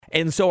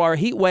And so our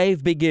heat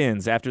wave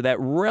begins after that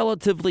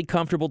relatively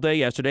comfortable day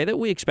yesterday that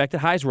we expected.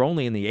 Highs were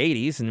only in the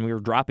 80s, and we were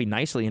dropping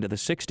nicely into the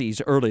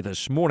 60s early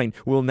this morning.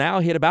 We'll now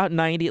hit about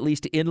 90, at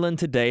least inland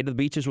today. The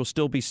beaches will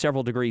still be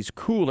several degrees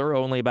cooler,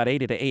 only about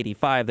 80 to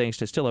 85, thanks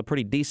to still a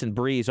pretty decent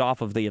breeze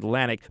off of the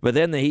Atlantic. But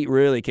then the heat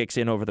really kicks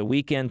in over the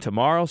weekend,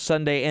 tomorrow,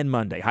 Sunday, and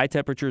Monday. High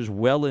temperatures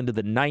well into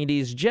the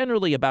 90s,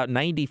 generally about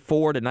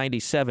 94 to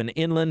 97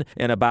 inland,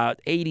 and about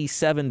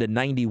 87 to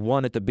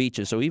 91 at the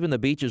beaches. So even the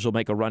beaches will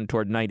make a run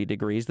toward 90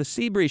 degrees. The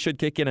sea breeze should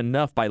kick in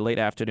enough by late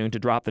afternoon to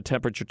drop the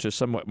temperature to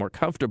somewhat more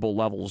comfortable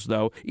levels,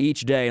 though,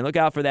 each day. And look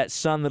out for that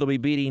sun that'll be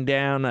beating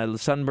down, a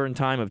sunburn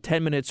time of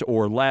 10 minutes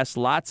or less.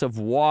 Lots of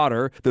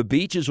water. The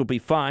beaches will be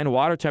fine.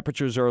 Water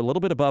temperatures are a little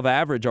bit above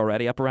average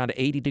already, up around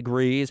 80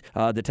 degrees.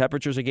 The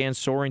temperatures, again,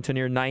 soaring to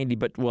near 90,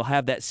 but we'll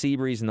have that sea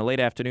breeze in the late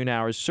afternoon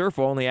hours. Surf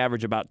will only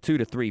average about 2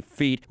 to 3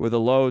 feet with a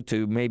low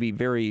to maybe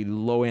very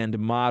low-end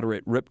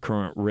moderate rip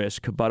current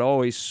risk, but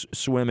always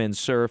swim and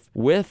surf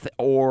with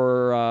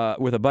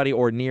a buddy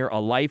or near a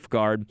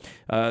lifeguard.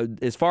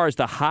 As far as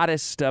the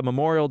hottest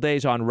Memorial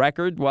Days on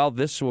record, well,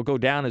 this will go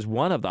down as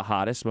one of the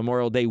hottest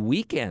Memorial Day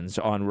weekends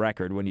on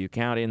record when you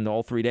count in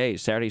all 3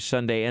 days, Saturday,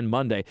 Sunday, and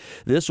Monday.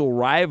 This will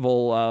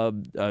rival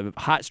a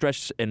hot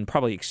stretch and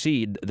probably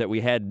exceed that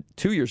we had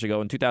 2 years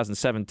ago in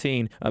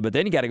 2017. But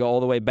then you got to go all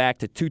the way back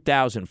to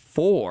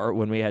 2004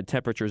 when we had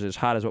temperatures as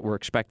hot as what we're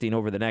expecting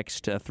over the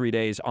next 3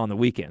 days on the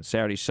weekend,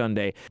 Saturday,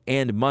 Sunday,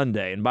 and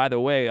Monday. And by the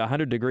way,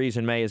 100 degrees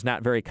in May is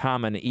not very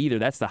common either.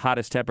 That's the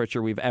hottest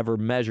temperature we've ever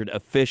measured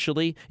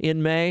officially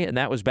in May, and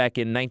that was back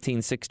in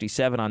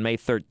 1967 on May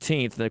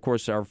 13th. And, of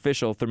course, our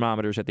official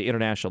thermometers at the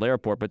International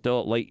Airport, but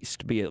there'll at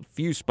least be a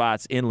few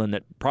spots inland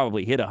that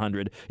probably hit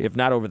 100, if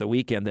not over the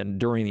weekend, then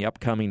during the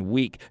upcoming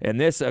week. And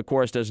this, of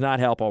course, does not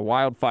help our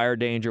wildfire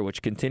danger,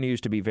 which continues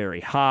to be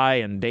very high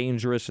and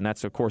dangerous, and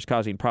that's, of course,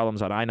 causing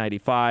problems on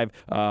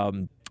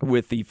I-95.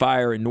 With the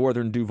fire in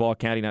northern Duval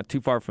County, not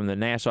too far from the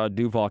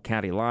Nassau-Duval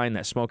County line.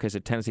 That smoke has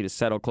a tendency to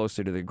settle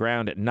closer to the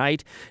ground at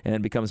night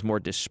and becomes more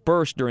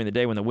dispersed during the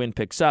day when the wind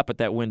picks up, but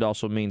that wind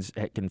also means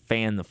it can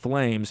fan the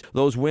flames.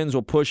 Those winds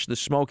will push the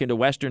smoke into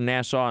western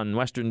Nassau and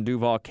western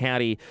Duval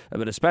County,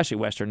 but especially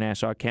western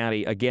Nassau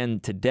County again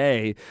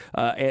today,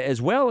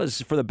 as well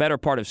as for the better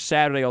part of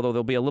Saturday, although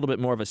there'll be a little bit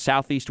more of a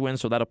southeast wind,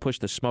 so that'll push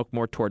the smoke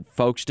more toward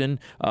Folkestone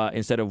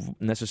instead of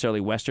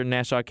necessarily western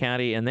Nassau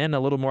County. And then a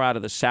little more out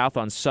of the south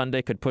on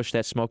Sunday could push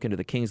that smoke into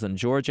the Kingsland,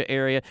 Georgia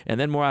area, and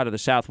then more out of the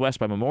southwest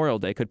by Memorial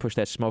Day could push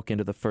that smoke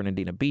into the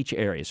Fernandina Beach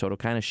area. So it'll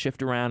kind of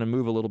shift around and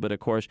move a little bit, of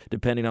course,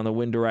 depending on the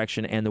wind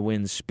direction and the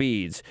wind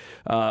speeds.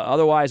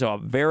 Otherwise, a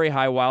very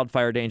high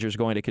wildfire danger is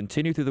going to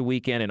continue through the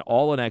weekend and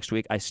all of next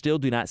week. I still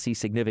do not see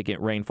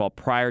significant rainfall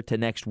prior to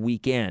next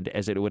weekend,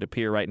 as it would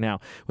appear right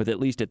now, with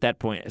at least at that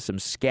point some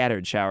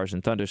scattered showers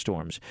and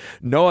thunderstorms.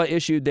 NOAA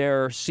issued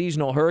their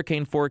seasonal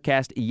hurricane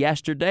forecast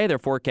yesterday. Their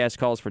forecast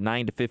calls for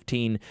 9 to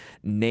 15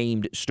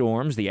 named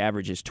storms. The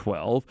average is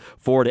 12.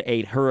 4 to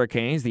 8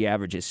 hurricanes. The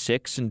average is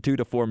 6. And 2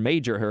 to 4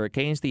 major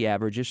hurricanes. The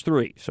average is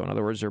 3. So in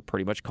other words, they're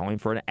pretty much calling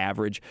for an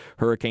average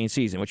hurricane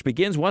season, which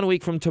begins 1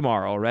 week from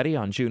tomorrow already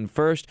on June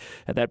 1st.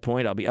 At that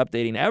point, I'll be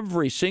updating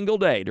every single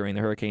day during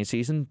the hurricane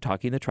season,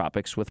 Talking the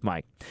Tropics with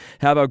Mike.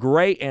 Have a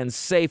great and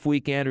safe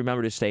weekend.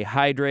 Remember to stay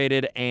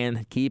hydrated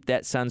and keep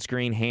that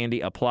sunscreen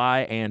handy.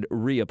 Apply and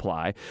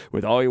reapply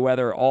with all your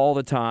weather all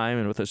the time.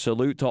 And with a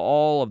salute to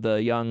all of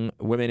the young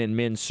women and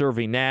men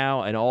serving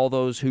now and all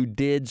those who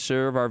did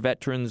serve, our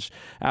veterans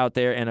out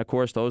there, and of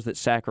course those that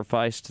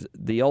sacrificed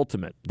the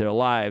ultimate, their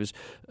lives.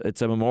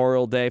 It's a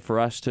Memorial Day for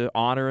us to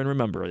honor and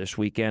remember this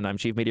weekend. I'm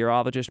Chief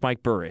Meteorologist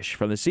Mike Burrish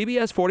from the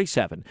CBS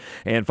 47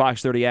 and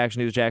Fox 30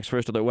 Action News Jack's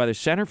First Alert Weather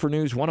Center for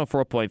News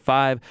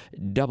 104.5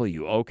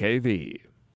 WOKV.